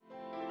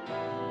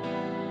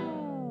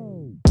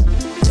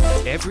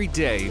Every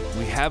day,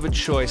 we have a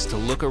choice to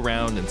look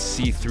around and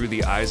see through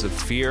the eyes of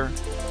fear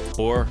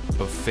or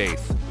of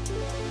faith.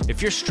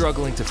 If you're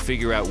struggling to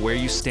figure out where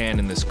you stand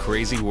in this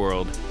crazy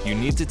world, you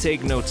need to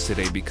take notes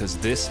today because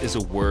this is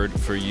a word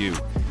for you.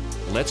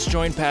 Let's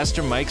join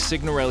Pastor Mike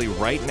Signorelli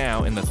right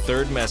now in the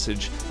third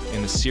message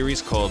in the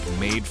series called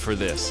Made for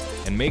This.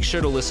 And make sure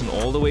to listen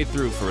all the way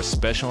through for a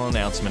special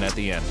announcement at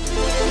the end.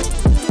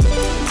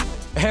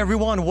 Hey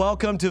everyone,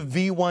 welcome to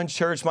V1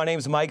 Church. My name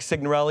is Mike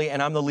Signorelli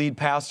and I'm the lead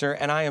pastor,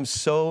 and I am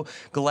so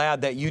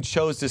glad that you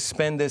chose to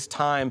spend this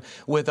time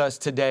with us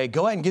today.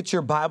 Go ahead and get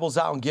your Bibles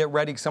out and get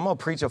ready, because I'm going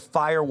to preach a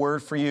fire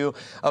word for you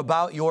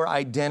about your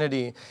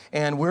identity.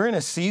 And we're in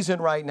a season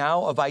right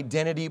now of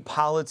identity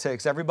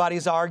politics.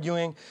 Everybody's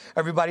arguing.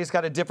 Everybody's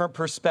got a different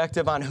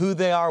perspective on who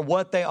they are,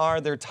 what they are,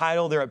 their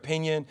title, their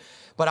opinion.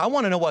 But I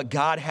want to know what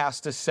God has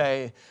to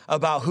say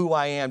about who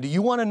I am. Do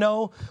you want to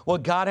know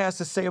what God has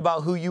to say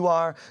about who you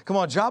are? Come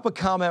on, drop a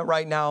comment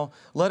right now.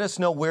 Let us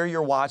know where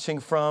you're watching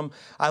from.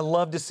 I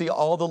love to see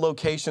all the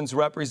locations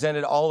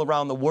represented all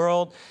around the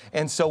world.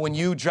 And so when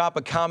you drop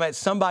a comment,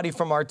 somebody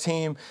from our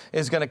team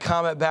is going to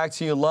comment back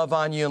to you, love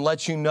on you, and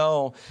let you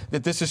know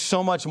that this is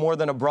so much more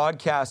than a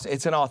broadcast.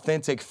 It's an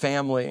authentic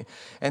family.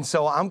 And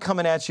so I'm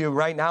coming at you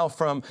right now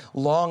from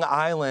Long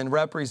Island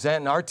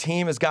representing. Our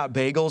team has got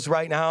bagels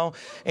right now.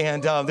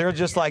 And they're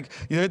just like,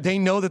 they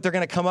know that they're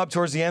going to come up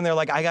towards the end. They're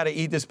like, I got to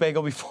eat this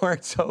bagel before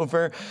it's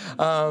over.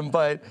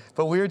 But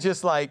we're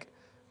just like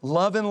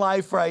loving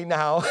life right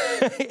now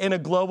in a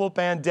global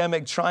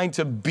pandemic, trying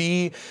to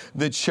be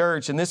the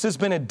church. And this has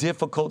been a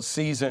difficult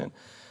season.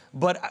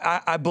 But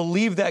I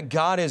believe that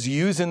God is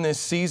using this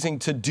season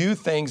to do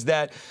things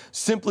that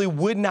simply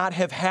would not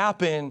have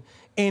happened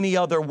any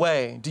other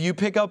way. Do you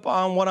pick up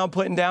on what I'm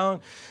putting down?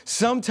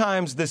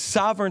 Sometimes the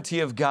sovereignty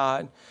of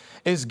God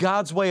is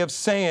God's way of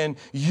saying,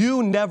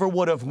 you never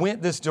would have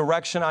went this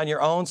direction on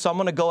your own, so I'm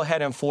going to go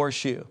ahead and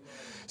force you.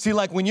 See,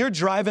 like when you're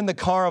driving the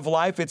car of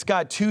life, it's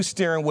got two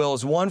steering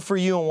wheels, one for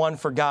you and one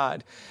for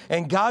God.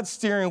 And God's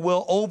steering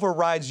wheel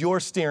overrides your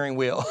steering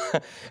wheel.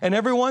 And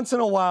every once in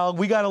a while,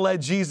 we got to let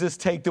Jesus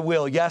take the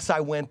wheel. Yes, I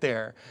went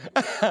there.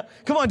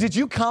 Come on, did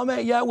you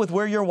comment yet with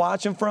where you're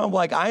watching from?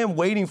 Like, I am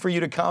waiting for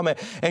you to comment.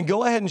 And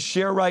go ahead and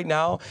share right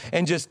now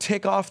and just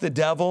tick off the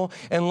devil.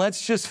 And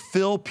let's just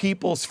fill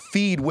people's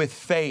feed with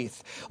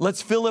faith.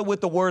 Let's fill it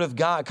with the word of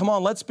God. Come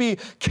on, let's be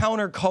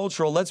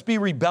countercultural. Let's be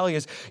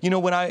rebellious. You know,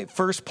 when I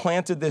first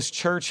planted this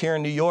church here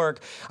in New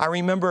York, I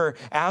remember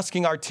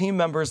asking our team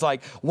members,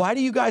 like, why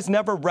do you guys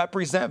never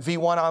represent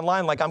V1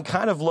 online? Like, I'm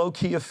kind of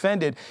low-key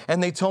offended.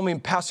 And they told me,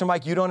 Pastor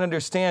Mike, you don't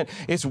understand.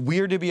 It's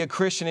weird to be a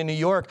Christian in New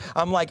York.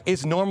 I'm like,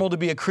 it's normal to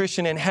be a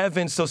Christian in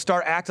heaven, so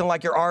start acting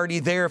like you're already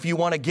there if you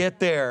want to get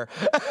there.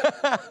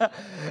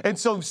 And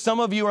so some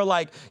of you are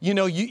like, you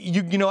know,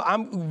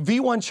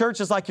 V1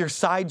 Church is like your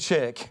side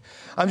chick.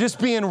 I'm just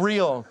being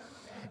real.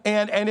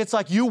 And it's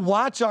like, you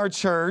watch our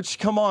church,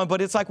 come on,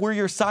 but it's like we're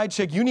your side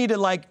chick. You need to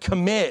like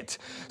commit.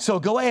 So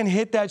go ahead and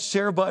hit that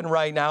share button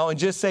right now and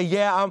just say,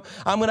 yeah,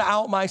 I'm going to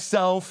out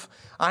myself.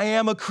 I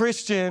am a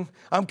Christian.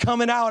 I'm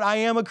coming out. I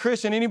am a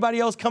Christian. Anybody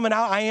else coming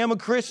out? I am a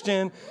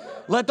Christian.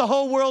 Let the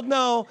whole world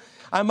know.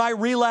 I might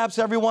relapse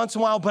every once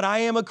in a while, but I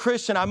am a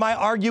Christian. I might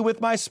argue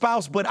with my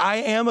spouse, but I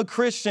am a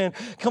Christian.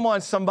 Come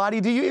on, somebody.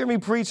 Do you hear me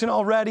preaching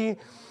already?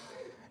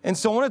 And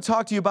so I want to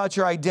talk to you about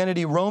your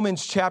identity.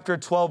 Romans chapter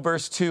 12,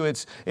 verse 2,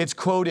 it's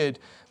quoted.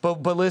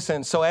 But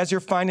listen, so as you're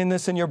finding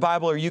this in your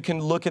Bible, or you can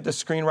look at the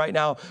screen right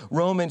now,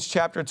 Romans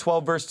chapter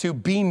 12, verse 2,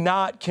 be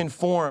not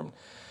conformed.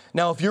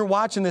 Now, if you're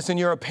watching this and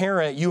you're a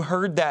parent, you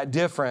heard that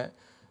different.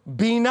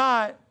 Be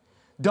not.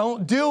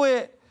 Don't do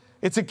it.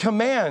 It's a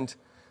command,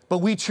 but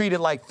we treat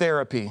it like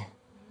therapy.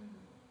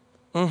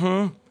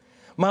 My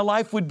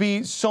life would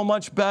be so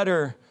much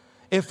better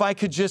if I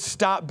could just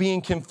stop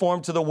being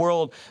conformed to the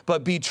world,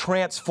 but be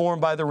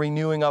transformed by the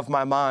renewing of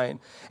my mind.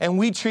 And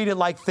we treat it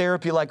like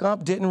therapy, like, oh,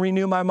 didn't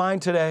renew my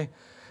mind today.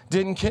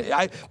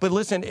 But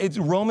listen, it's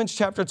Romans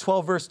chapter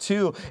 12, verse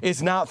 2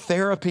 is not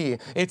therapy.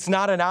 It's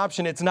not an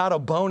option. It's not a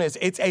bonus.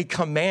 It's a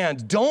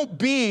command. Don't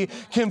be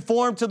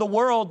conformed to the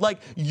world. Like,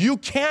 you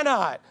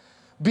cannot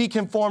be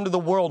conformed to the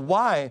world.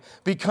 Why?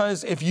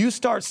 Because if you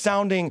start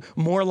sounding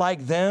more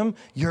like them,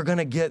 you're going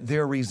to get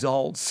their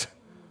results.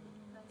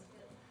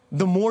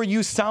 The more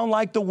you sound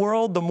like the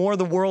world, the more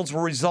the world's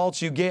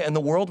results you get. And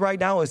the world right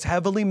now is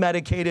heavily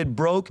medicated,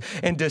 broke,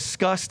 and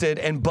disgusted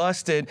and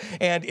busted.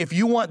 And if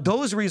you want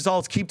those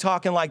results, keep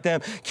talking like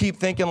them, keep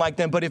thinking like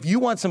them. But if you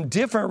want some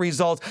different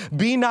results,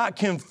 be not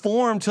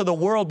conformed to the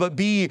world, but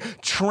be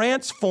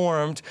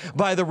transformed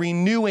by the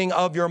renewing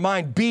of your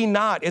mind. Be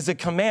not is a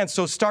command.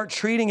 So start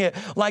treating it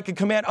like a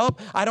command. Oh,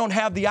 I don't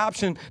have the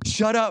option.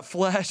 Shut up,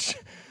 flesh.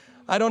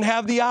 I don't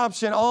have the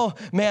option. Oh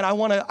man, I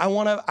want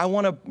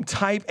to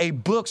type a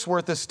book's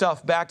worth of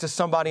stuff back to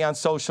somebody on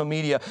social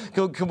media.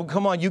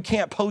 Come on, you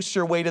can't post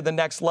your way to the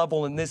next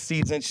level in this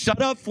season.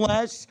 Shut up,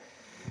 flesh.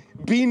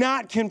 Be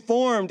not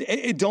conformed.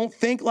 Don't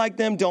think like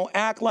them. Don't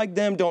act like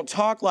them. Don't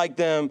talk like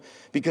them.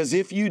 Because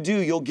if you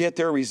do, you'll get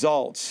their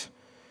results.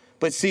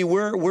 But see,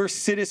 we're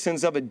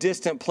citizens of a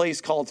distant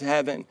place called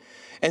heaven.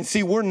 And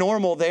see, we're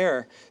normal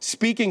there.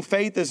 Speaking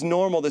faith is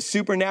normal. The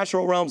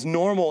supernatural realm's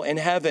normal in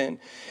heaven.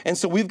 And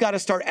so we've got to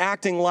start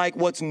acting like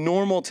what's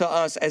normal to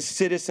us as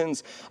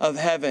citizens of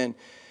heaven.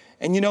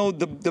 And you know,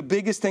 the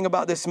biggest thing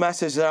about this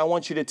message that I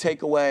want you to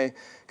take away,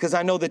 because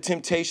I know the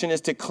temptation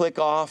is to click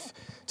off,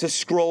 to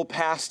scroll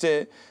past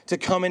it, to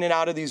come in and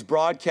out of these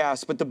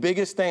broadcasts. But the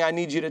biggest thing I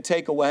need you to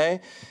take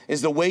away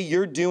is the way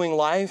you're doing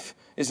life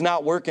is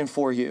not working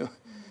for you.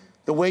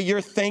 The way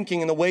you're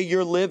thinking and the way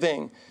you're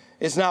living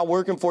is not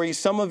working for you.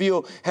 Some of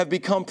you have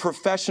become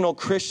professional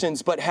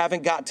Christians but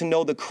haven't got to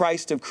know the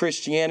Christ of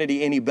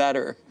Christianity any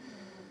better.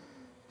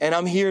 And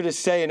I'm here to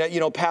say, and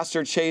you know,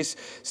 Pastor Chase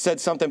said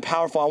something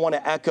powerful. I want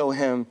to echo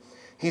him.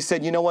 He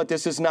said, you know what?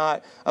 This is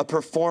not a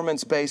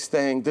performance-based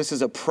thing. This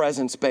is a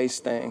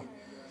presence-based thing.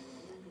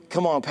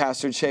 Come on,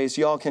 Pastor Chase.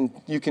 You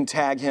can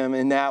tag him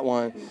in that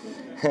one.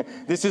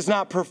 This is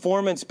not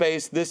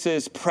performance-based. This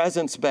is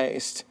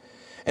presence-based.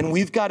 And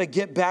we've got to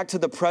get back to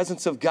the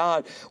presence of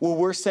God where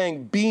we're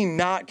saying, be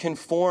not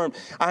conformed.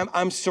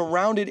 I'm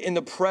surrounded in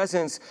the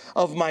presence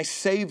of my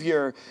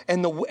Savior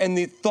and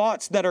the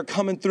thoughts that are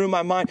coming through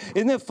my mind.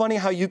 Isn't it funny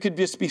how you could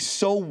just be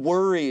so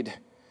worried,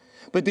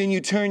 but then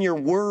you turn your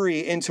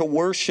worry into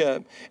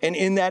worship, and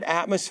in that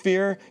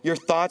atmosphere, your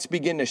thoughts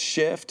begin to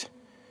shift?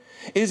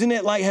 Isn't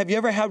it like, have you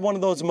ever had one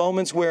of those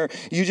moments where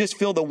you just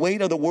feel the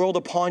weight of the world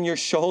upon your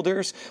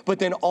shoulders, but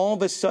then all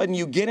of a sudden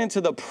you get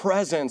into the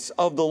presence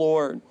of the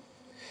Lord?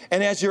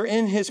 And as you're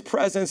in his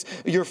presence,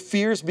 your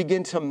fears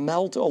begin to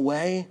melt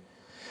away.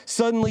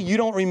 Suddenly, you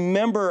don't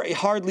remember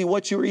hardly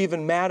what you were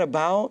even mad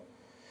about.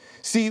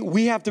 See,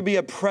 we have to be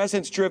a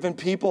presence-driven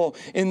people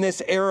in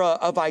this era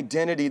of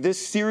identity.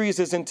 This series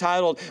is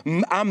entitled,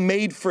 I'm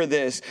Made for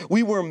This.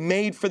 We were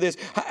made for this.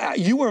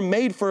 You were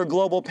made for a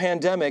global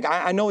pandemic.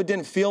 I know it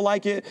didn't feel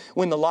like it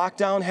when the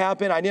lockdown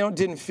happened. I know it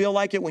didn't feel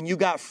like it when you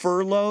got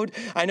furloughed.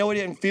 I know it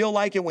didn't feel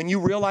like it when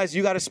you realized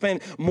you got to spend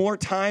more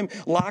time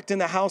locked in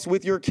the house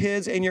with your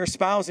kids and your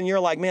spouse. And you're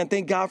like, man,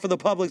 thank God for the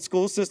public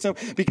school system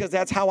because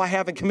that's how I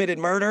haven't committed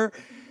murder.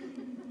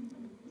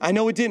 I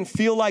know it didn't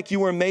feel like you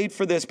were made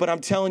for this, but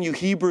I'm telling you,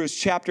 Hebrews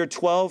chapter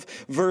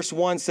 12, verse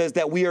 1 says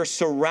that we are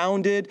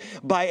surrounded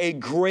by a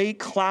great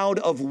cloud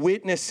of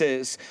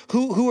witnesses.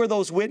 Who are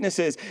those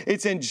witnesses?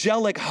 It's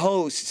angelic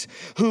hosts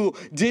who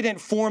didn't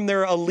form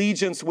their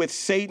allegiance with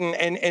Satan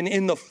and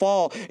in the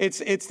fall. It's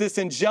this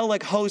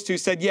angelic host who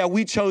said, yeah,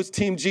 we chose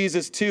Team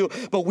Jesus too,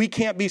 but we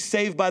can't be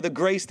saved by the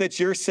grace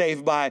that you're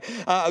saved by.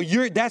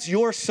 That's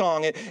your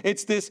song.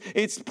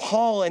 It's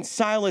Paul and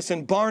Silas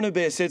and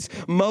Barnabas. It's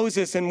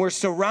Moses, and we're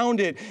surrounded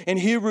in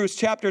Hebrews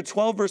chapter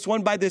 12, verse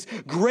 1 by this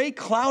great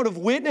cloud of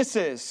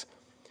witnesses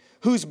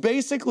who's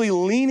basically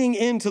leaning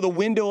into the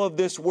window of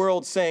this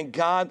world saying,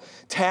 God,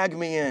 tag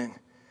me in.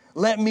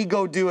 Let me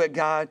go do it,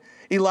 God.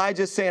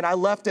 Elijah's saying, I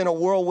left in a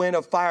whirlwind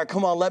of fire.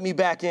 Come on, let me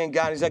back in,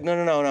 God. He's like,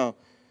 no.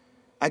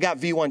 I got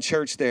V1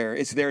 Church there.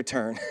 It's their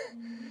turn.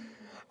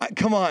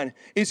 Come on.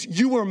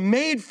 You were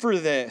made for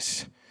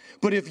this.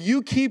 But if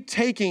you keep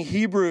taking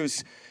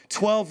Hebrews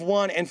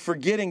 12:1 and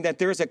forgetting that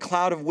there's a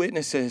cloud of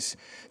witnesses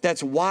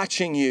that's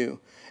watching you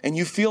and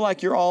you feel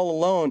like you're all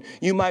alone,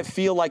 you might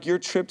feel like your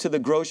trip to the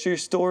grocery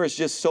store is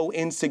just so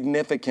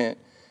insignificant.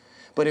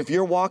 But if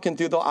you're walking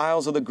through the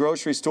aisles of the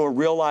grocery store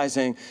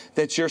realizing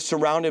that you're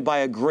surrounded by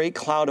a great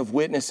cloud of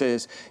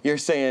witnesses, you're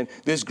saying,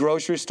 this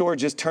grocery store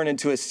just turned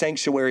into a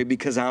sanctuary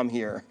because I'm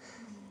here.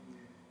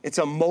 It's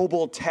a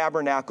mobile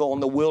tabernacle in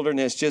the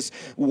wilderness, just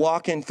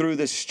walking through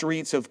the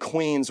streets of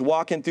Queens,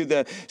 walking through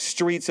the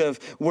streets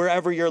of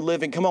wherever you're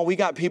living. Come on, we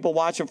got people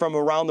watching from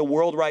around the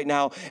world right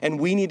now, and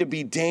we need to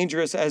be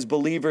dangerous as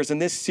believers. In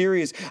this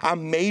series,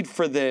 I'm made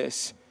for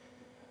this.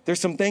 There's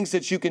some things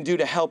that you can do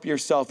to help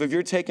yourself. If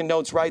you're taking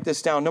notes, write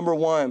this down. Number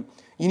one,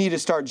 you need to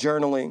start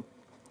journaling.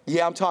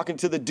 Yeah, I'm talking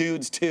to the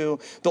dudes too,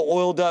 the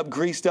oiled up,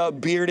 greased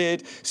up,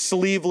 bearded,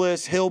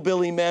 sleeveless,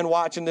 hillbilly men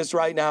watching this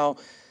right now.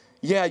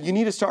 Yeah, you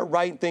need to start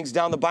writing things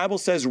down. The Bible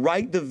says,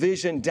 write the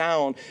vision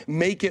down,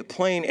 make it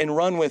plain, and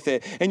run with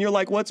it. And you're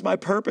like, what's my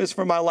purpose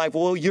for my life?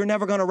 Well, you're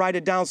never going to write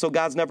it down, so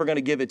God's never going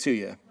to give it to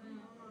you.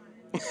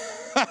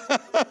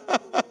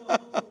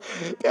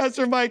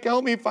 Pastor Mike,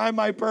 help me find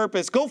my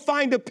purpose. Go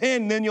find a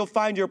pen, then you'll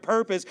find your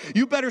purpose.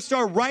 You better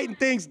start writing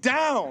things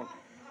down.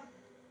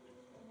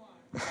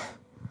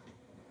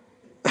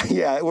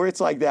 Yeah, where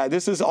it's like that.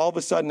 This is all of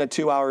a sudden a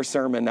 2-hour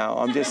sermon now.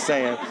 I'm just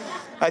saying.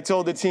 I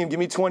told the team, give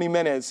me 20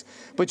 minutes.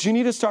 But you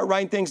need to start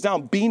writing things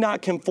down. Be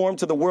not conformed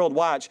to the world.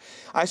 Watch.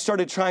 I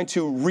started trying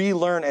to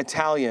relearn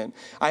Italian.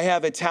 I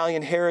have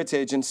Italian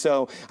heritage, and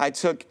so I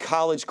took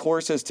college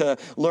courses to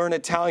learn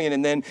Italian,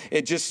 and then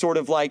it just sort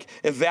of like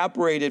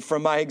evaporated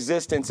from my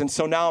existence. And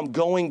so now I'm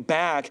going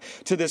back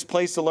to this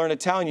place to learn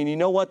Italian. And you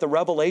know what? The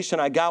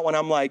revelation I got when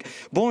I'm like,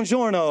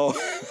 buongiorno,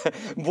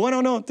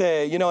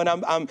 buonanotte, you know,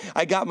 and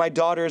I got my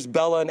daughters,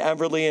 Bella and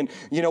Everly, and,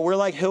 you know, we're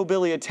like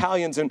hillbilly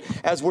Italians. And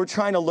as we're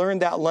trying to learn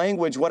that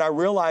language, what I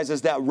realize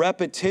is that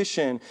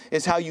repetition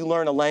is how you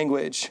learn a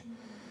language.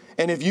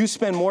 And if you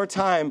spend more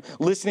time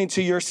listening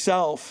to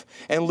yourself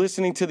and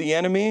listening to the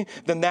enemy,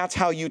 then that's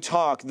how you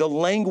talk. The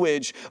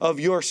language of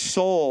your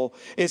soul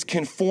is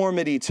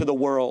conformity to the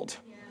world.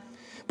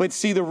 But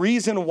see, the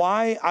reason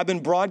why I've been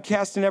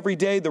broadcasting every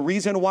day, the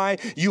reason why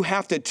you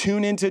have to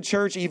tune into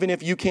church, even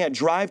if you can't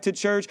drive to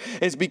church,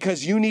 is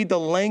because you need the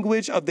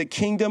language of the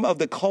kingdom, of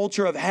the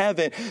culture of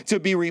heaven to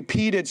be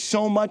repeated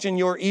so much in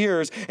your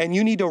ears. And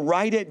you need to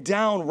write it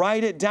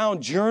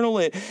down, journal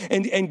it,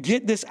 and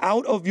get this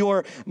out of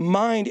your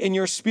mind and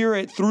your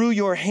spirit through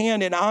your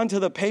hand and onto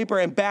the paper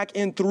and back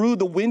in through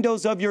the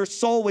windows of your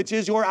soul, which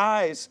is your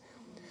eyes,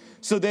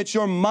 so that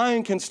your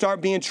mind can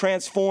start being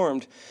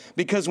transformed.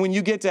 Because when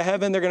you get to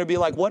heaven, they're going to be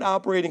like, what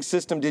operating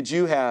system did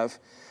you have?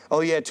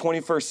 Oh, yeah,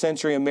 21st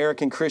century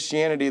American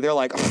Christianity. They're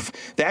like,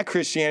 that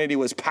Christianity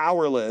was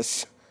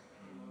powerless.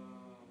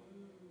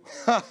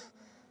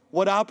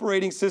 What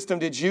operating system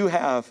did you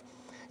have?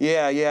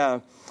 Yeah.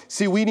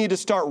 See, we need to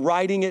start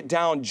writing it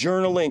down,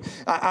 journaling,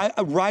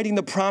 writing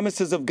the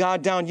promises of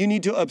God down. You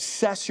need to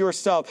obsess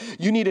yourself.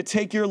 You need to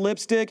take your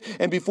lipstick,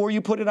 and before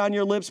you put it on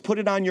your lips, put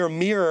it on your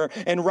mirror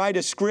and write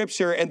a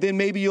scripture, and then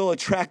maybe you'll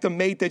attract the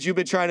mate that you've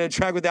been trying to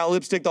attract with that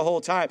lipstick the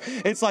whole time.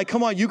 It's like,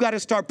 come on, you got to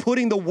start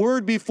putting the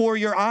word before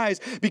your eyes,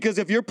 because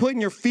if you're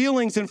putting your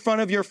feelings in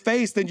front of your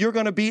face, then you're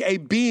going to be a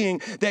being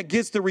that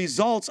gets the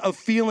results of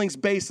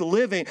feelings-based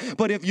living.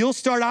 But if you'll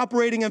start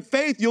operating in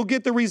faith, you'll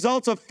get the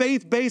results of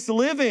faith-based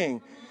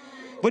living.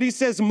 But he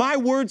says, my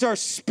words are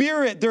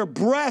spirit, they're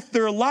breath,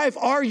 they're life.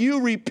 Are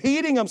you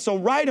repeating them? So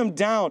write them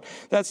down.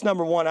 That's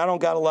number one. I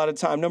don't got a lot of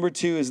time. Number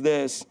two is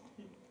this.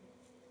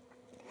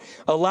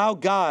 Allow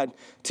God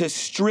to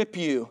strip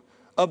you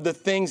of the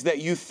things that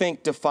you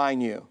think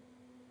define you.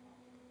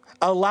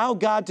 Allow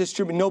God to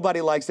strip you.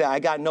 Nobody likes that. I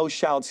got no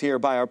shouts here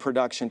by our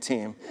production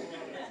team.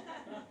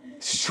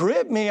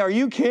 Strip me? Are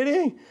you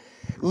kidding?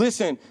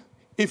 Listen,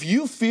 if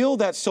you feel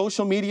that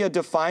social media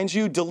defines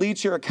you,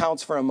 delete your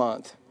accounts for a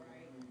month.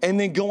 And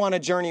then go on a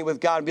journey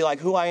with God and be like,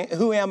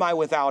 who am I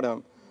without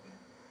him?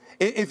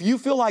 If you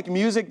feel like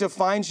music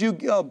defines you,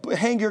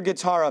 hang your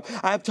guitar up.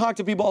 I've talked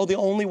to people, the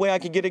only way I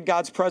can get in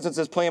God's presence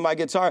is playing my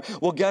guitar.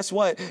 Well, guess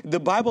what? The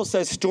Bible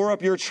says, store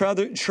up your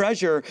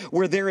treasure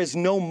where there is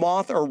no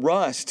moth or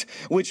rust,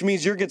 which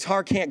means your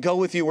guitar can't go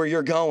with you where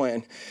you're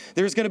going.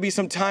 There's going to be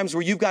some times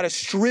where you've got to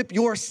strip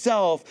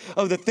yourself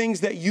of the things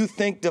that you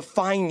think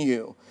define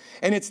you.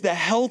 And it's the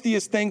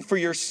healthiest thing for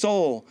your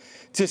soul.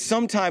 To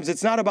sometimes,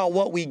 it's not about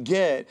what we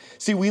get.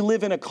 See, we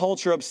live in a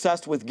culture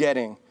obsessed with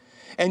getting.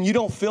 And you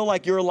don't feel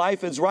like your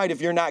life is right if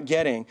you're not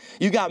getting.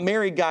 You got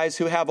married guys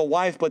who have a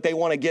wife, but they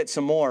want to get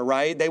some more,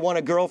 right? They want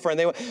a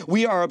girlfriend.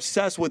 We are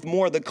obsessed with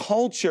more. The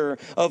culture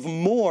of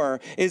more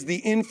is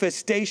the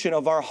infestation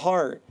of our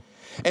heart.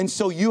 And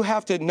so you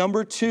have to,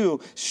 number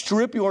two,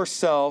 strip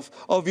yourself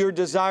of your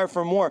desire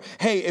for more.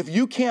 Hey, if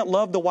you can't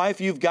love the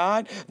wife you've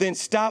got, then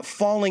stop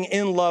falling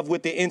in love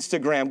with the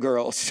Instagram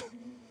girls.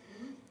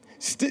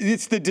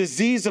 It's the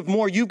disease of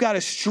more. You've got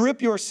to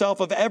strip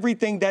yourself of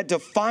everything that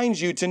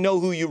defines you to know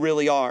who you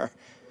really are.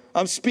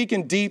 I'm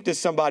speaking deep to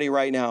somebody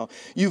right now.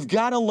 You've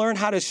got to learn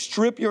how to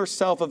strip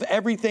yourself of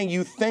everything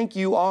you think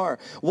you are.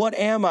 What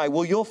am I?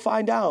 Well, you'll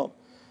find out.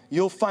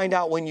 You'll find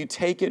out when you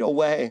take it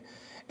away.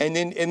 And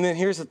then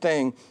here's the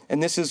thing,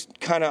 and this is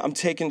I'm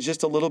taking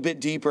just a little bit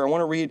deeper. I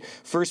want to read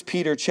 1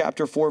 Peter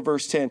chapter 4,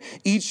 verse 10.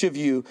 Each of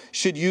you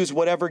should use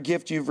whatever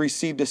gift you've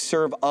received to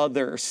serve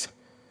others.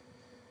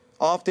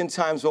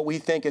 Oftentimes what we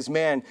think is,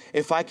 man,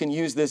 if I can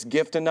use this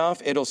gift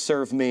enough, it'll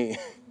serve me.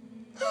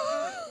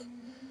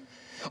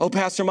 Oh,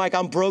 Pastor Mike,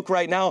 I'm broke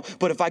right now,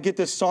 but if I get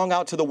this song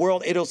out to the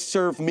world, it'll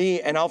serve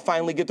me, and I'll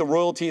finally get the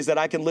royalties that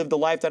I can live the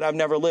life that I've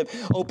never lived.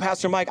 Oh,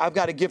 Pastor Mike, I've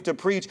got a gift to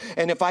preach,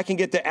 and if I can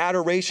get the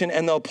adoration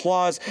and the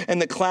applause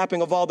and the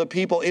clapping of all the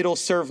people, it'll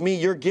serve me.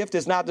 Your gift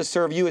is not to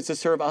serve you, it's to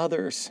serve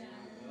others.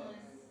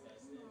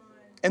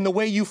 And the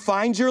way you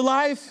find your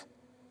life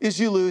is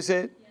you lose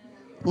it.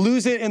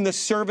 Lose it in the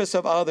service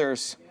of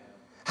others.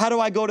 How do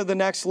I go to the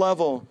next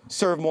level?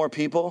 Serve more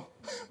people.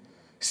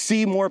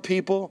 See more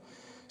people.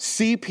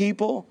 See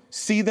people.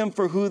 See them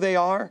for who they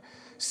are.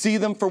 See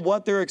them for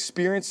what they're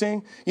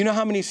experiencing. You know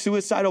how many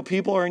suicidal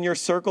people are in your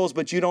circles,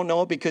 but you don't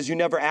know it because you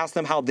never ask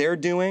them how they're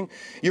doing?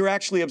 You're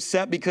actually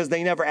upset because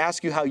they never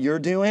ask you how you're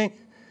doing.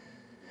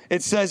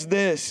 It says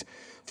this,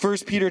 1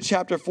 Peter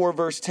chapter 4,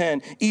 verse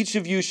 10, each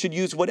of you should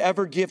use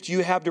whatever gift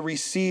you have to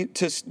receive,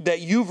 that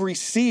you've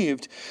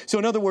received. So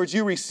in other words,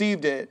 you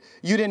received it.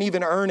 You didn't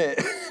even earn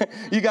it.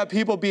 You got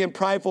people being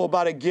prideful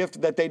about a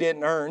gift that they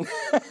didn't earn.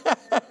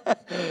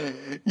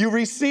 You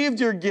received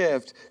your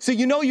gift. So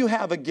you know you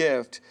have a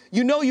gift.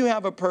 You know you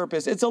have a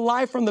purpose. It's a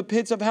lie from the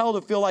pits of hell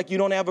to feel like you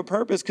don't have a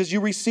purpose because you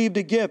received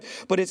a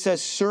gift. But it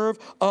says serve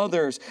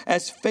others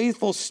as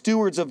faithful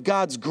stewards of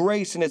God's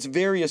grace in its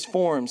various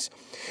forms.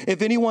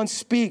 If anyone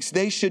speaks,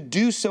 they should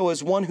do so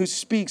as one who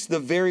speaks the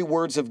very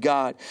words of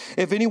God.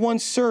 If anyone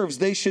serves,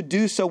 they should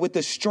do so with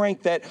the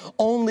strength that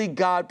only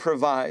God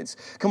provides.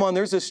 Come on,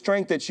 there's a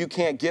strength that you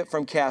can't get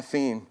from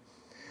caffeine.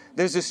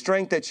 There's a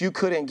strength that you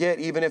couldn't get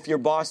even if your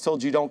boss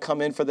told you don't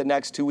come in for the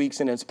next 2 weeks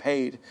and it's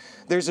paid.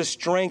 There's a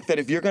strength that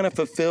if you're going to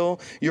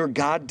fulfill your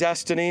God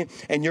destiny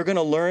and you're going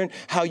to learn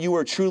how you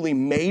are truly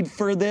made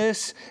for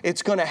this,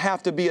 it's going to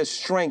have to be a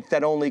strength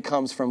that only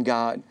comes from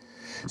God.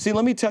 See,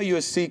 let me tell you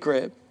a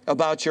secret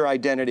about your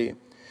identity.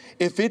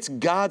 If it's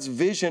God's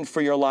vision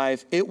for your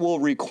life, it will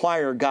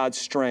require God's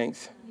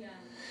strength.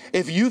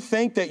 If you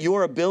think that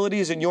your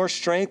abilities and your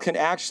strength can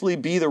actually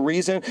be the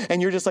reason,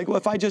 and you're just like, well,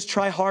 if I just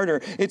try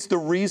harder, it's the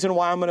reason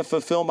why I'm going to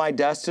fulfill my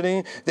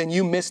destiny, then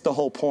you missed the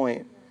whole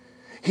point.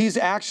 He's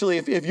actually,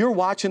 if you're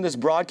watching this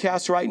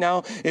broadcast right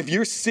now, if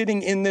you're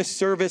sitting in this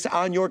service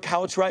on your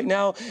couch right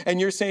now, and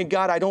you're saying,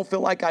 God, I don't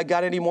feel like I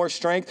got any more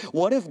strength,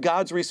 what if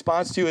God's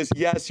response to you is,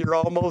 yes, you're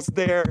almost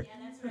there.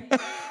 Yeah,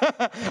 that's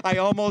right. I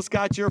almost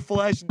got your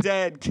flesh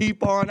dead.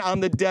 Keep on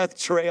the death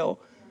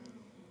trail.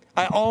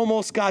 I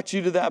almost got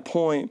you to that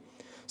point.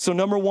 So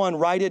number one,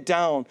 write it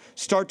down.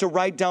 Start to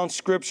write down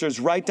scriptures.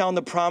 Write down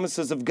the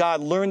promises of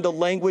God. Learn the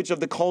language of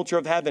the culture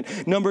of heaven.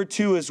 Number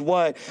two is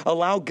what?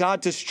 Allow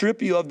God to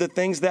strip you of the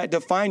things that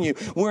define you.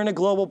 We're in a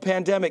global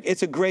pandemic.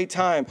 It's a great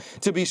time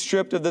to be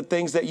stripped of the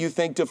things that you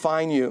think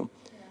define you.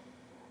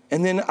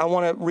 And then I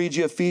want to read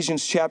you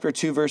Ephesians chapter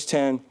 2, verse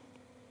 10.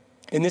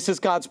 And this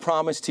is God's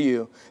promise to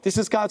you. This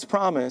is God's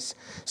promise.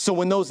 So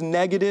when those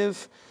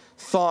negative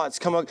thoughts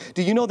come up.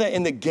 Do you know that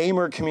in the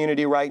gamer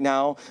community right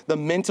now, the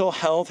mental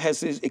health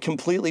has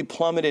completely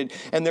plummeted,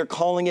 and they're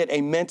calling it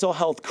a mental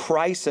health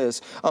crisis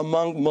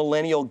among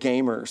millennial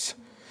gamers?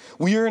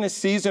 We are in a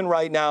season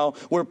right now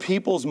where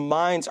people's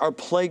minds are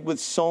plagued with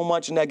so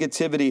much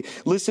negativity.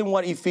 Listen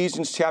what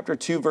Ephesians chapter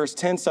 2, verse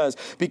 10 says,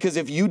 because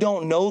if you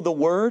don't know the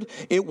word,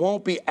 it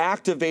won't be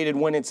activated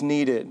when it's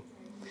needed.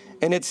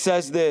 And it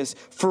says this,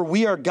 for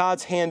we are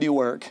God's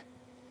handiwork.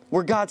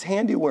 We're God's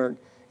handiwork.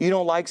 You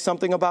don't like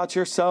something about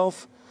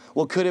yourself?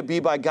 Well, could it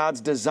be by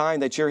God's design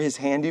that you're his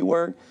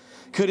handiwork?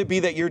 Could it be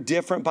that you're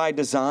different by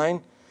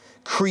design?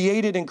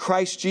 Created in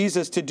Christ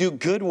Jesus to do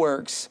good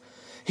works.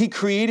 He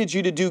created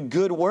you to do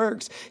good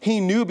works. He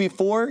knew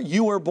before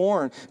you were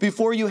born,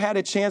 before you had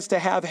a chance to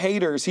have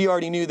haters, he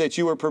already knew that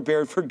you were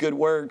prepared for good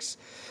works.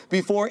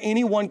 Before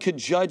anyone could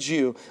judge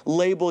you,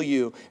 label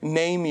you,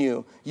 name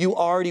you, you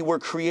already were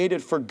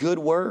created for good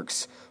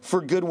works. For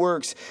good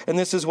works. And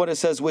this is what it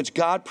says, which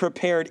God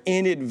prepared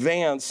in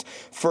advance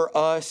for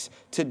us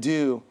to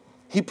do.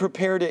 He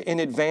prepared it in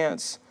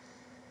advance.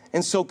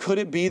 And so could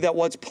it be that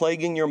what's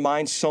plaguing your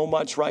mind so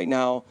much right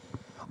now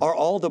are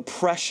all the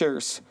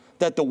pressures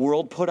that the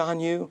world put on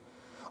you?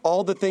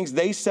 All the things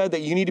they said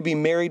that you need to be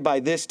married by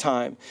this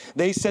time.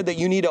 They said that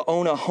you need to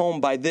own a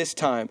home by this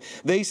time.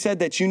 They said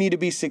that you need to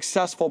be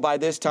successful by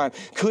this time.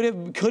 Could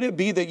it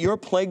be that you're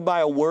plagued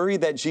by a worry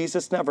that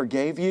Jesus never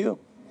gave you?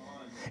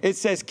 It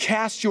says,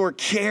 cast your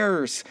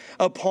cares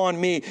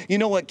upon me. You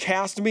know what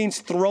cast means?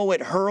 Throw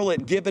it, hurl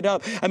it, give it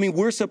up. I mean,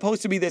 we're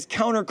supposed to be this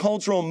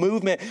countercultural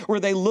movement where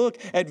they look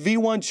at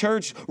V1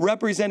 Church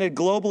represented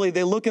globally.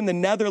 They look in the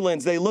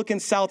Netherlands. They look in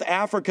South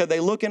Africa.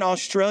 They look in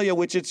Australia,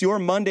 which it's your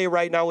Monday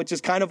right now, which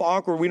is kind of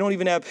awkward. We don't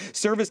even have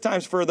service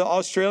times for the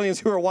Australians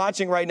who are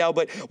watching right now.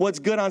 But what's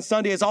good on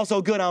Sunday is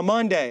also good on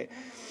Monday.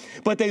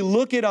 But they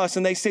look at us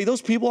and they say,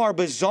 those people are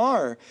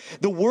bizarre.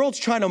 The world's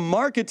trying to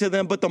market to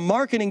them, but the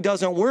marketing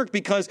doesn't work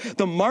because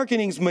the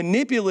marketing's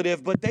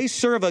manipulative, but they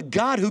serve a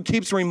God who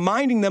keeps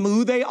reminding them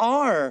who they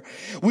are.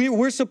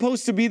 We're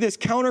supposed to be this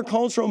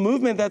countercultural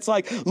movement that's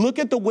like, look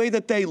at the way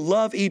that they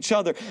love each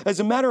other.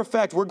 As a matter of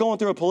fact, we're going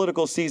through a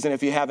political season,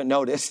 if you haven't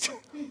noticed.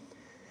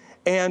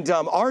 And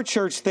our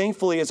church,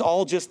 thankfully, is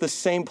all just the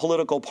same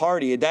political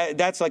party.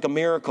 That's like a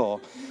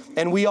miracle.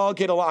 And we all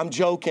get along. I'm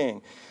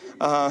joking.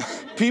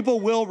 People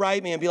will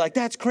write me and be like,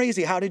 that's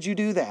crazy. How did you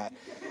do that?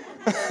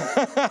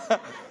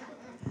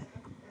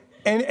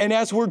 and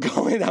as we're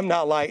going, I'm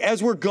not lying,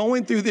 as we're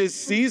going through this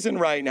season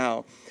right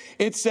now,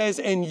 it says,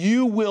 and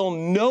you will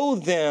know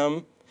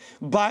them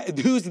by,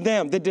 who's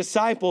them? The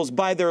disciples,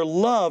 by their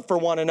love for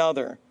one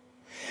another.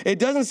 It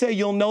doesn't say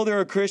you'll know they're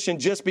a Christian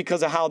just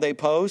because of how they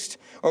post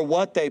or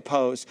what they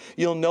post.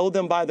 You'll know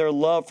them by their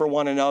love for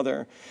one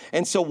another.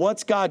 And so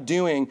what's God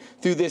doing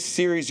through this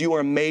series? You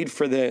are made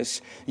for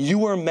this.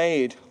 You are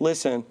made,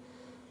 listen,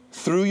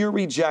 through your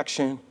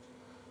rejection,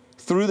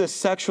 through the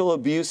sexual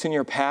abuse in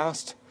your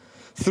past,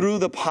 through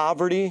the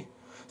poverty,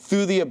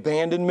 through the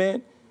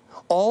abandonment,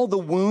 all the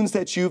wounds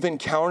that you've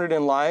encountered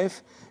in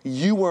life,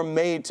 you were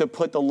made to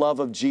put the love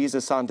of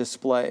Jesus on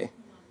display.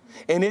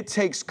 And it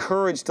takes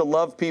courage to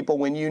love people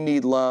when you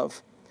need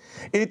love.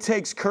 It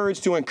takes courage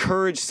to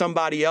encourage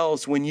somebody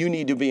else when you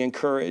need to be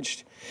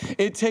encouraged.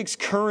 It takes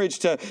courage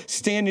to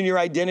stand in your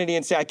identity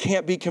and say, I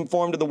can't be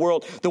conformed to the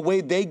world. The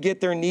way they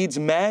get their needs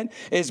met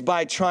is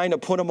by trying to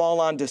put them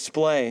all on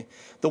display.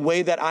 The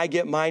way that I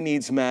get my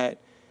needs met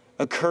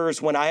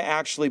occurs when I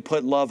actually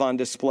put love on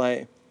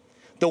display.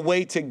 The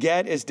way to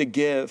get is to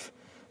give.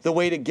 The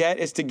way to get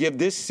is to give.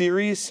 This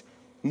series,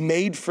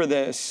 made for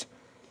this,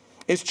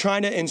 is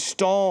trying to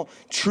install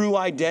true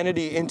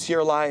identity into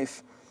your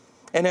life.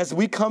 And as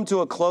we come to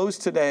a close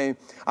today,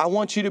 I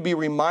want you to be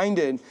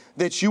reminded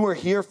that you are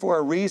here for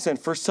a reason,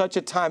 for such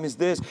a time as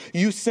this.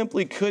 You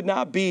simply could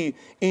not be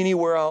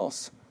anywhere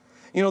else.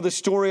 You know, the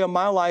story of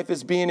my life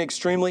is being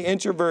extremely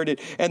introverted.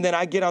 And then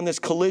I get on this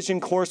collision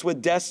course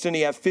with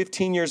destiny at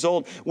 15 years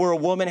old, where a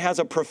woman has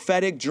a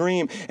prophetic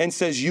dream and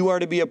says, you are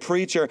to be a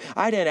preacher.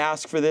 I didn't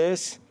ask for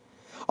this.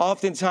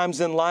 Oftentimes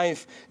in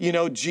life, you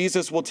know,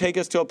 Jesus will take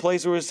us to a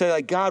place where we say,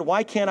 like, God,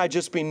 why can't I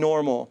just be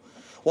normal?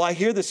 Well, I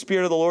hear the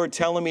Spirit of the Lord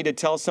telling me to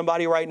tell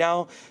somebody right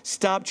now,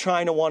 stop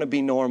trying to want to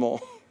be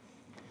normal.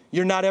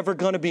 You're not ever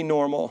going to be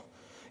normal.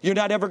 You're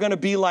not ever going to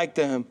be like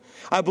them.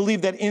 I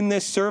believe that in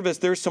this service,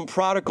 there's some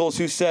prodigals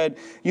who said,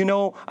 you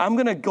know, I'm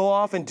going to go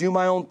off and do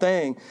my own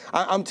thing.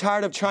 I'm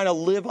tired of trying to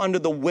live under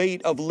the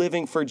weight of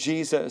living for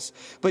Jesus.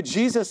 But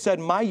Jesus said,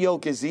 my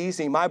yoke is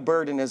easy, my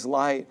burden is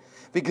light,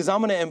 because I'm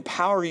going to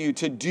empower you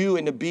to do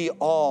and to be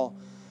all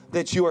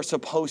that you are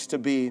supposed to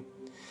be.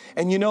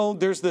 And you know,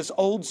 there's this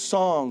old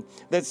song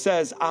that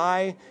says,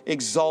 I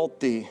exalt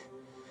thee.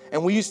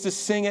 And we used to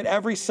sing it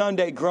every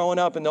Sunday growing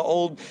up in the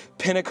old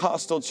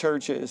Pentecostal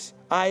churches.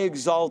 I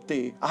exalt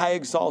thee, I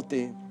exalt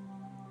thee.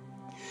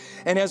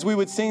 And as we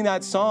would sing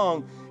that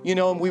song, you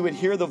know, and we would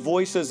hear the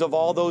voices of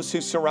all those who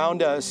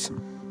surround us,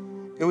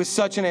 it was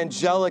such an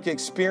angelic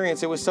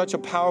experience. It was such a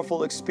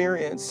powerful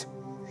experience.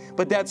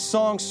 But that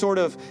song sort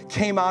of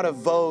came out of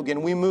vogue,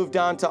 and we moved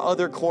on to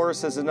other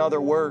choruses and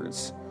other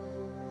words.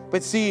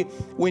 But see,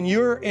 when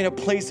you're in a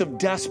place of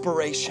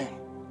desperation,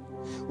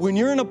 when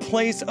you're in a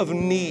place of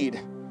need,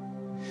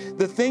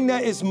 the thing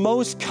that is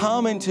most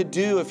common to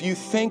do if you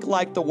think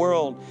like the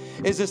world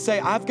is to say,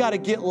 I've got to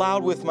get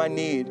loud with my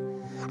need.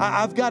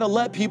 I've got to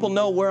let people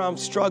know where I'm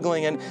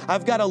struggling, and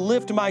I've got to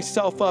lift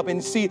myself up.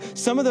 And see,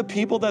 some of the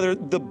people that are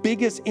the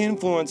biggest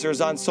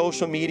influencers on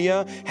social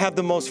media have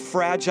the most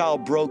fragile,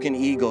 broken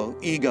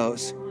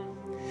egos.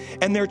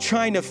 And they're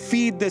trying to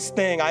feed this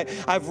thing.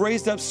 I've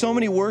raised up so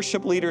many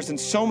worship leaders and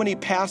so many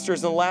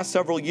pastors in the last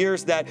several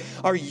years that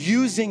are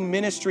using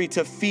ministry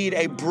to feed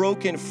a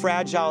broken,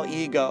 fragile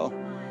ego.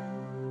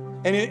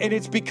 And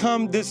it's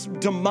become this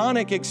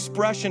demonic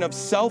expression of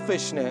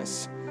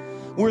selfishness,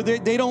 where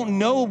they don't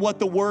know what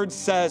the word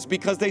says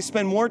because they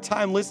spend more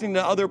time listening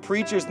to other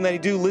preachers than they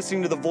do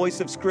listening to the voice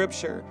of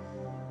Scripture.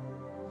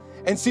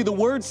 And see, the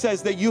word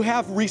says that you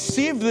have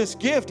received this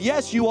gift.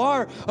 Yes, you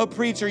are a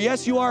preacher.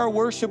 Yes, you are a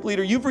worship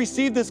leader. You've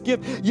received this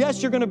gift.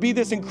 Yes, you're going to be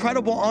this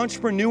incredible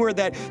entrepreneur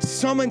that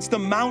summons the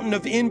mountain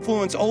of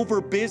influence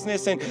over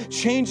business and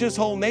changes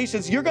whole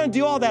nations. You're going to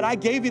do all that. I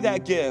gave you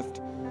that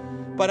gift.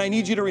 But I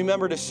need you to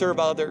remember to serve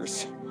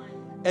others.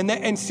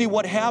 And see,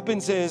 what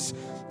happens is,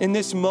 in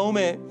this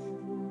moment,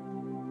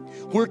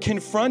 we're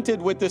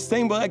confronted with this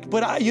thing,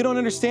 but you don't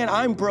understand,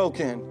 I'm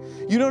broken.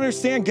 You don't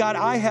understand, God,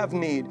 I have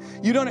need.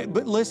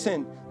 But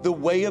listen, the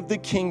way of the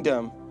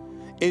kingdom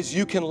is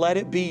you can let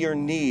it be your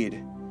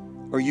need,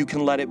 or you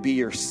can let it be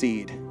your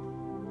seed.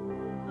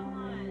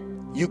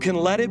 You can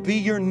let it be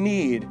your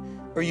need,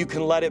 or you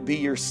can let it be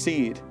your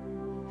seed.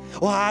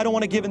 Well, I don't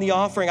want to give in the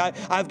offering.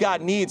 I've got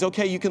needs.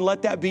 Okay, you can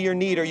let that be your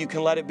need, or you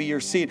can let it be your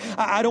seed.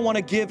 I don't want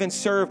to give and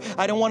serve.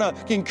 I don't want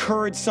to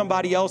encourage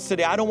somebody else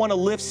today. I don't want to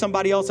lift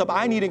somebody else up.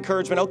 I need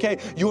encouragement. Okay,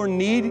 your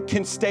need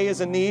can stay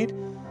as a need,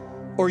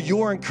 or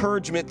your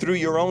encouragement through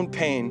your own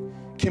pain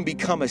can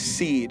become a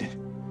seed.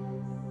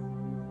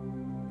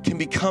 Can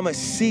become a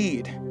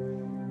seed.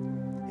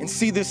 And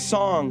see, this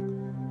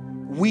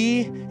song,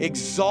 we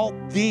exalt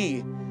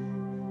thee.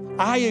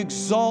 I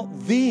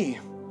exalt thee.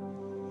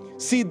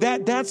 See,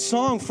 that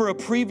song for a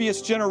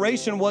previous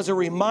generation was a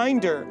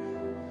reminder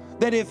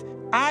that if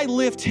I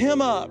lift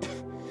him up,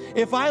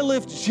 if I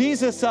lift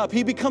Jesus up,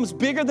 he becomes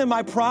bigger than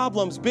my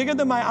problems, bigger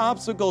than my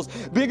obstacles,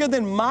 bigger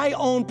than my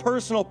own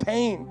personal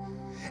pain.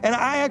 And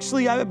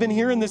I've been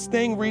hearing this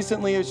thing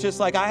recently. It's just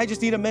like, I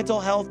just need a mental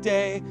health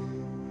day.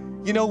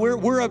 You know,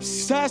 we're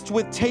obsessed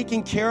with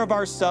taking care of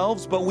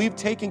ourselves, but we've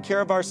taken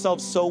care of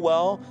ourselves so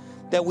well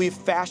that we've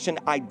fashioned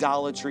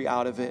idolatry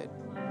out of it.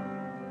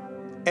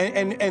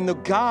 And the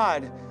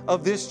God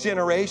of this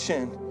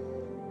generation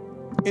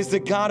is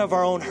the God of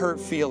our own hurt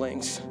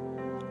feelings,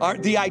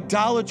 the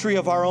idolatry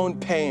of our own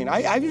pain.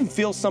 I even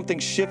feel something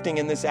shifting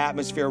in this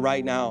atmosphere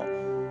right now.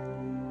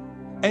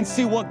 And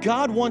see, what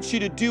God wants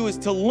you to do is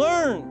to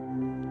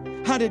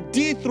learn how to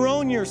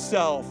dethrone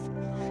yourself,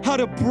 how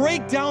to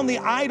break down the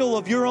idol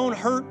of your own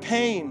hurt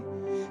pain,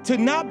 to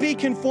not be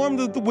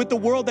conformed with the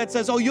world that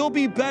says, oh, you'll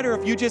be better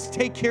if you just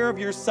take care of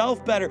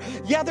yourself better.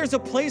 Yeah, there's a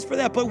place for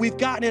that, but we've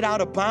gotten it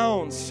out of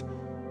bounds.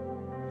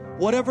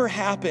 Whatever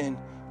happened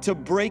to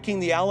breaking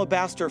the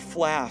alabaster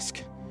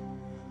flask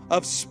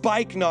of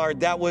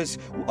spikenard that was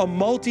a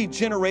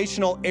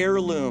multi-generational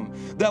heirloom,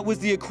 that was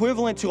the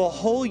equivalent to a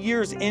whole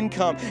year's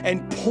income,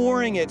 and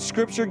pouring it,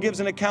 Scripture gives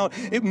an account,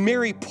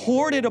 Mary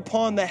poured it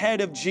upon the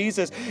head of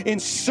Jesus in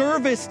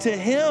service to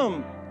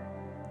him.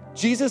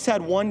 Jesus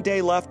had one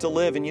day left to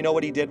live, and you know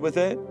what he did with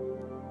it?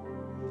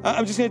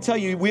 I'm just going to tell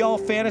you, we all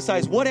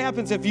fantasize. What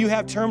happens if you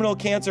have terminal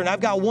cancer and I've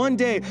got one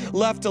day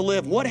left to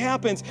live? What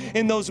happens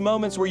in those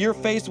moments where you're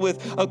faced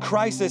with a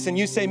crisis and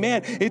you say,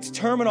 man, it's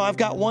terminal. I've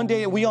got one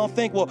day. And we all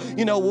think, well,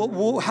 you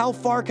know, how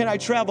far can I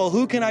travel?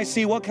 Who can I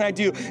see? What can I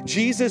do?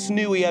 Jesus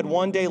knew he had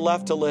one day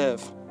left to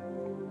live.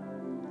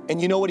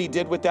 And you know what he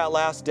did with that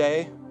last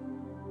day?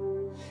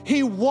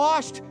 He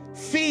washed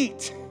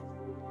feet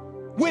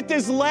with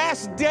his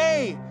last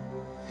day.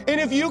 And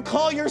if you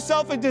call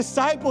yourself a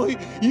disciple,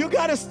 you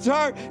got to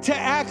start to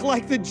act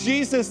like the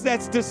Jesus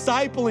that's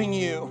discipling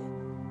you.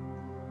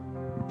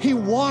 He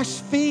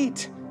washed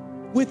feet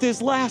with his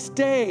last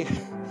day.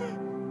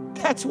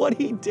 That's what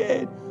he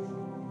did.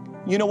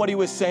 You know what he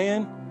was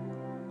saying?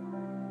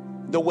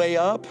 The way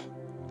up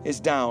is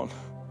down.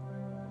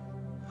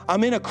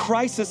 I'm in a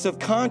crisis of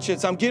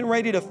conscience. I'm getting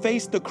ready to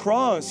face the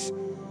cross.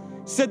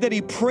 Said that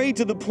he prayed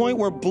to the point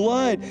where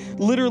blood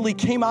literally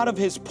came out of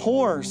his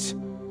pores.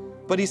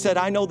 But he said,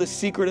 I know the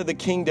secret of the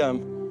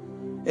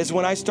kingdom is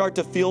when I start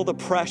to feel the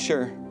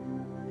pressure,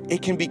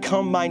 it can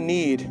become my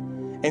need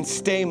and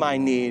stay my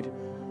need,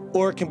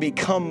 or it can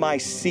become my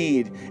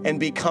seed and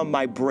become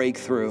my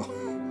breakthrough.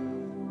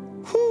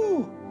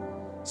 Whew.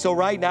 So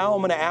right now,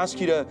 I'm going to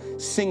ask you to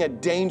sing a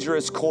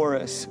dangerous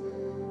chorus.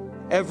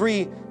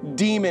 Every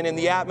demon in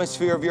the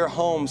atmosphere of your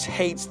homes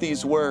hates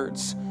these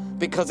words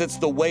because it's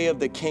the way of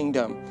the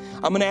kingdom.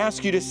 I'm going to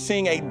ask you to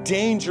sing a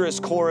dangerous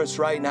chorus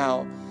right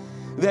now.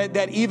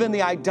 That even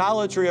the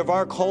idolatry of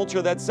our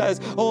culture that says,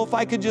 oh, if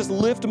I could just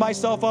lift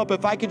myself up,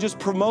 if I could just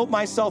promote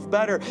myself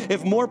better,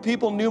 if more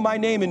people knew my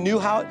name and knew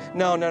how,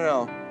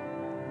 no.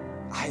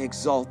 I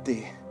exalt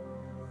thee.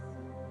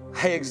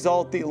 I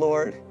exalt thee,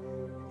 Lord,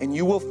 and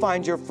you will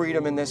find your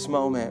freedom in this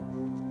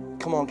moment.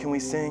 Come on, can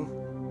we sing?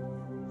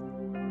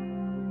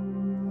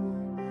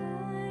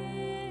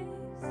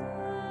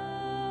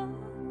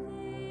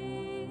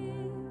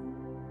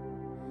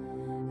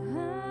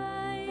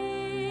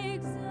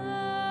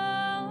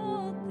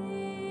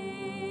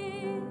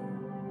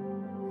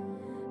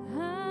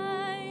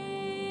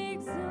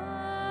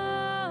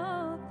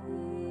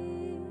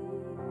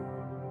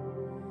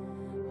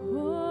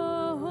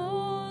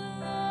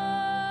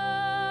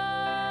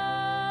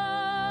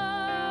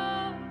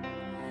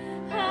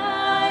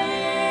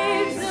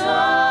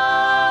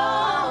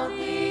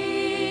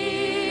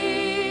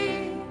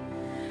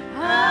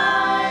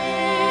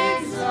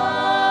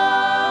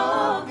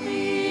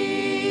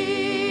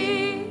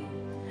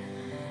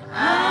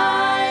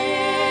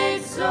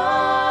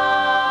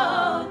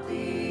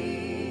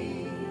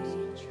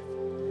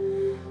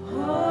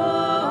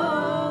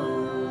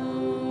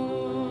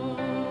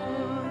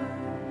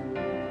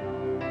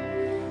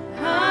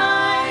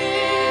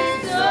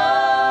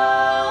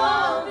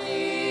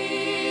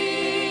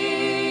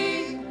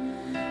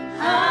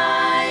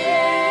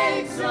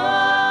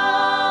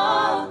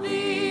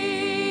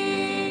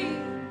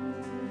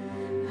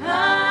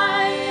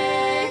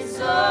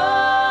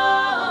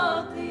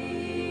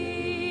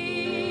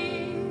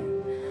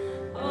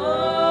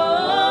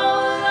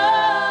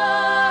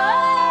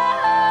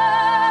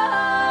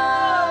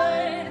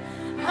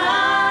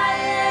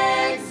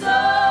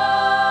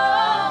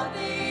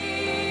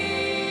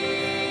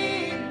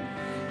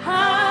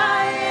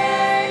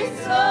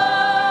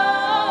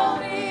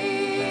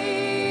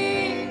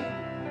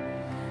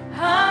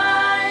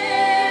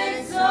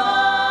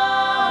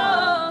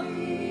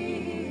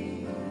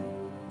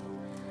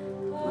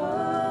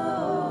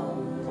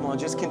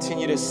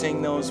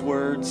 Sing those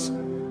words.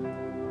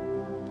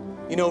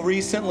 You know,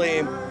 recently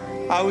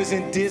I was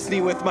in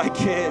Disney with my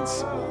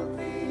kids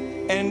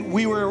and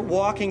we were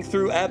walking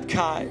through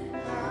Epcot,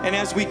 and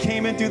as we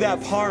came in through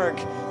that park,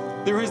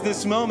 there was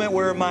this moment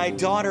where my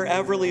daughter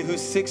Everly,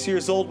 who's 6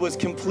 years old, was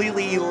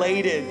completely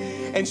elated,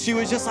 and she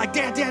was just like,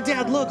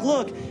 Dad,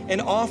 look. And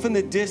off in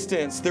the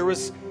distance there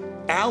was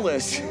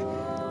Alice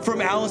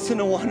from Alice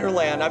in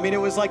Wonderland. I mean,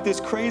 it was like this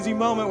crazy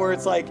moment where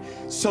it's like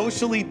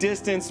socially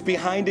distanced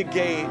behind a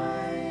gate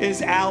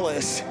is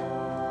Alice.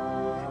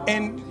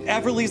 And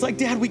Everly's like,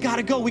 Dad, we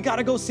gotta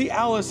go see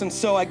Alice. And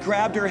so I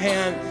grabbed her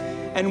hand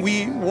and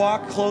we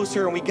walked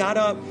closer and we got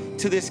up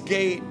to this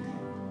gate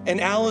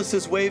and Alice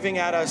is waving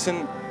at us,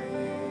 and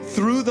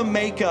through the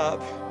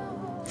makeup,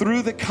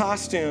 through the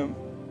costume,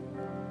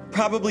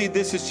 probably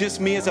this is just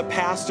me as a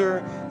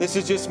pastor, this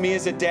is just me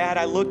as a dad,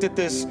 I looked at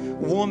this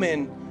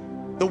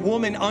woman, the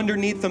woman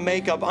underneath the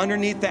makeup,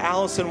 underneath the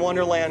Alice in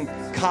Wonderland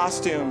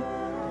costume.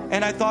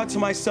 And I thought to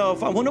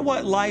myself, I wonder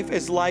what life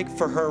is like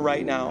for her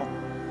right now.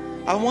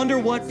 I wonder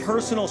what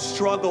personal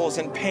struggles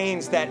and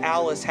pains that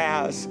Alice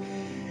has.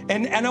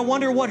 And I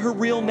wonder what her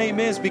real name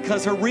is,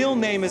 because her real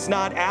name is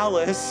not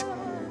Alice.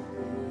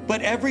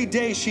 But every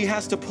day she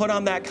has to put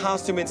on that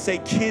costume and say,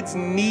 kids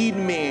need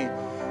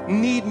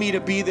me to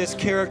be this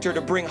character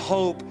to bring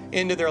hope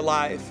into their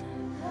life.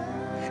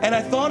 And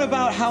I thought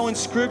about how in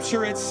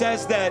Scripture it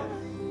says that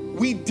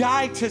we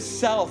die to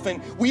self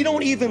and we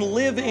don't even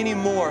live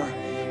anymore.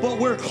 but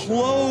we're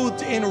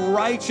clothed in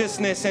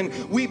righteousness, and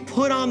we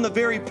put on the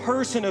very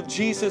person of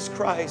Jesus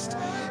Christ.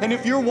 And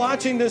if you're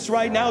watching this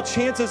right now,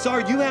 chances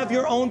are you have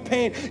your own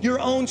pain, your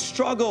own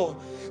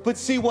struggle. But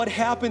see, what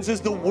happens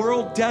is the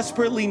world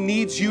desperately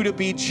needs you to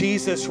be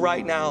Jesus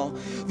right now.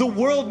 The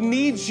world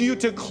needs you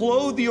to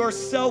clothe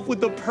yourself with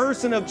the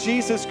person of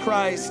Jesus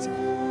Christ.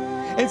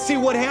 And see,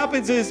 what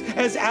happens is,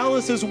 as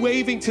Alice is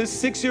waving to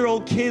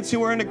 6-year-old kids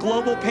who are in a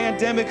global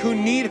pandemic who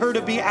need her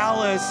to be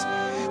Alice,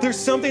 there's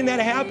something that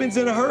happens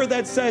in her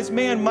that says,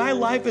 man, my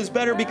life is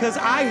better because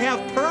I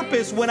have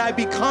purpose when I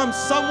become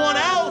someone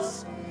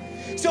else.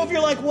 So if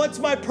you're like, what's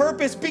my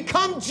purpose?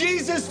 Become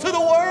Jesus to the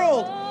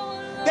world.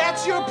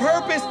 That's your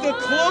purpose, to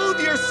clothe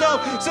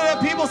yourself so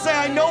that people say,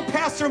 I know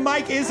Pastor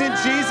Mike isn't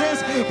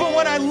Jesus, but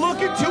when I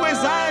look into his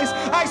eyes,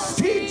 I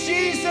see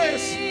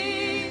Jesus.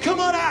 Come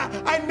on,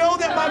 I know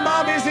that my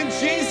mom isn't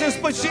Jesus,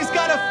 but she's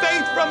got a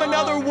faith from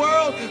another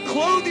world.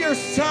 Clothe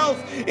yourself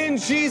in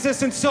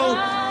Jesus. And so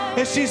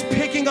as she's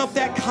picking up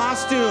that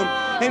costume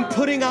and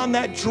putting on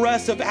that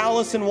dress of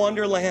Alice in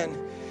Wonderland,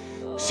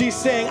 she's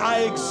saying, I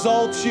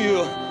exalt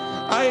you.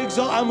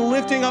 I'm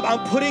lifting up,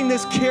 I'm putting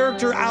this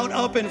character out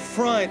up in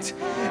front.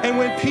 And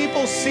when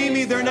people see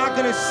me, they're not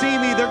going to see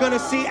me. They're going to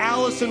see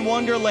Alice in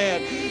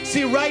Wonderland.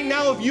 See, right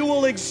now, if you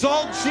will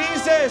exalt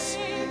Jesus,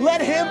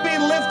 let him be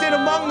lifted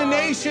among the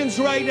nations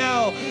right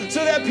now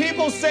so that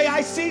people say,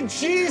 I see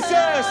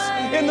Jesus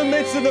in the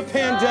midst of the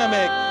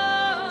pandemic.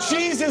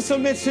 Jesus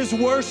amidst his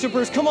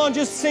worshipers. Come on,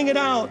 just sing it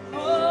out.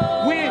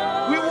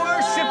 We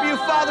worship you,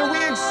 Father.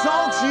 We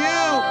exalt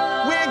you.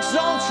 We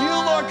exalt you,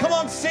 Lord. Come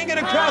on, sing it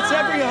across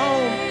every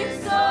home.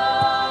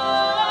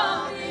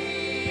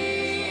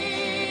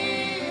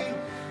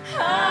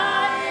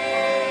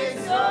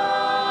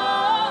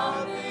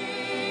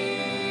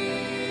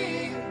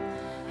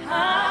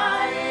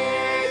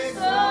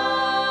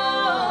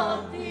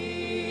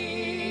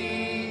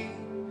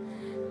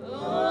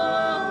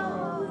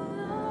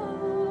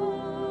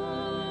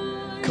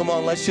 Come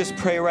on, let's just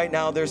pray right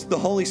now. The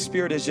Holy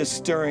Spirit is just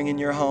stirring in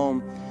your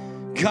home.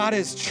 God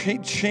has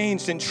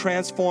changed and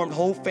transformed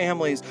whole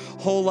families,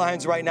 whole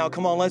lives right now.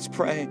 Come on, let's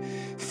pray.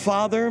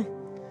 Father,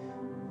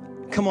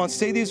 come on,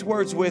 say these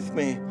words with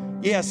me.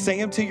 Yeah, say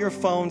them to your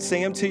phone,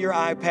 say them to your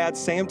iPad,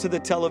 say them to the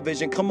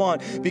television. Come on,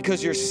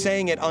 because you're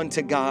saying it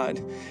unto God.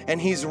 And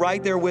he's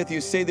right there with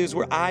you. Say these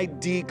words, I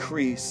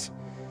decrease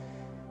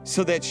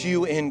so that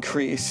you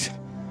increase.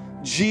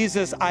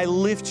 Jesus, I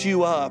lift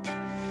you up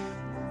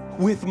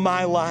with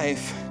my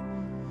life.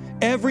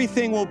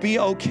 Everything will be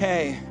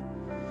okay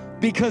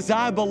because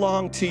I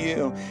belong to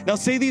you. Now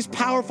say these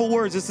powerful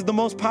words. This is the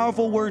most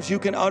powerful words you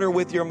can utter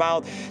with your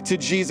mouth to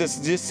Jesus.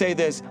 Just say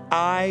this,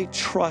 I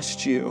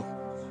trust you.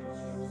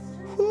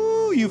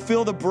 Woo, you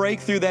feel the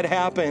breakthrough that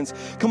happens.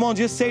 Come on,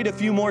 just say it a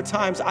few more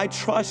times. I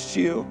trust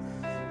you.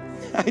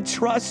 I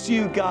trust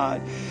you,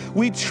 God.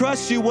 We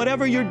trust you.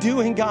 Whatever you're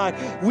doing, God,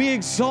 we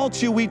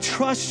exalt you. We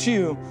trust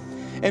you.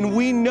 And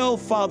we know,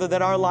 Father,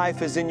 that our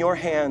life is in your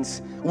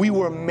hands. We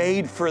were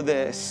made for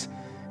this.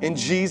 In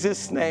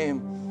Jesus'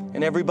 name.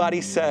 And everybody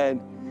said,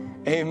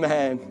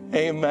 amen,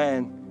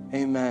 amen,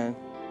 amen.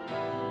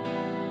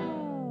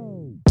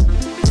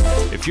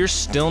 If you're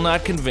still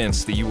not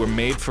convinced that you were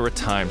made for a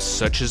time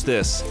such as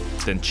this,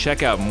 then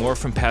check out more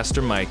from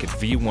Pastor Mike at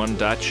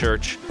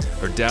v1.church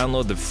or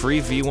download the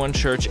free V1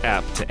 Church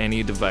app to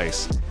any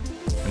device.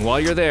 And while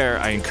you're there,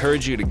 I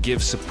encourage you to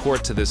give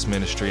support to this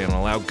ministry and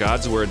allow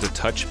God's word to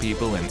touch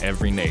people in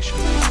every nation.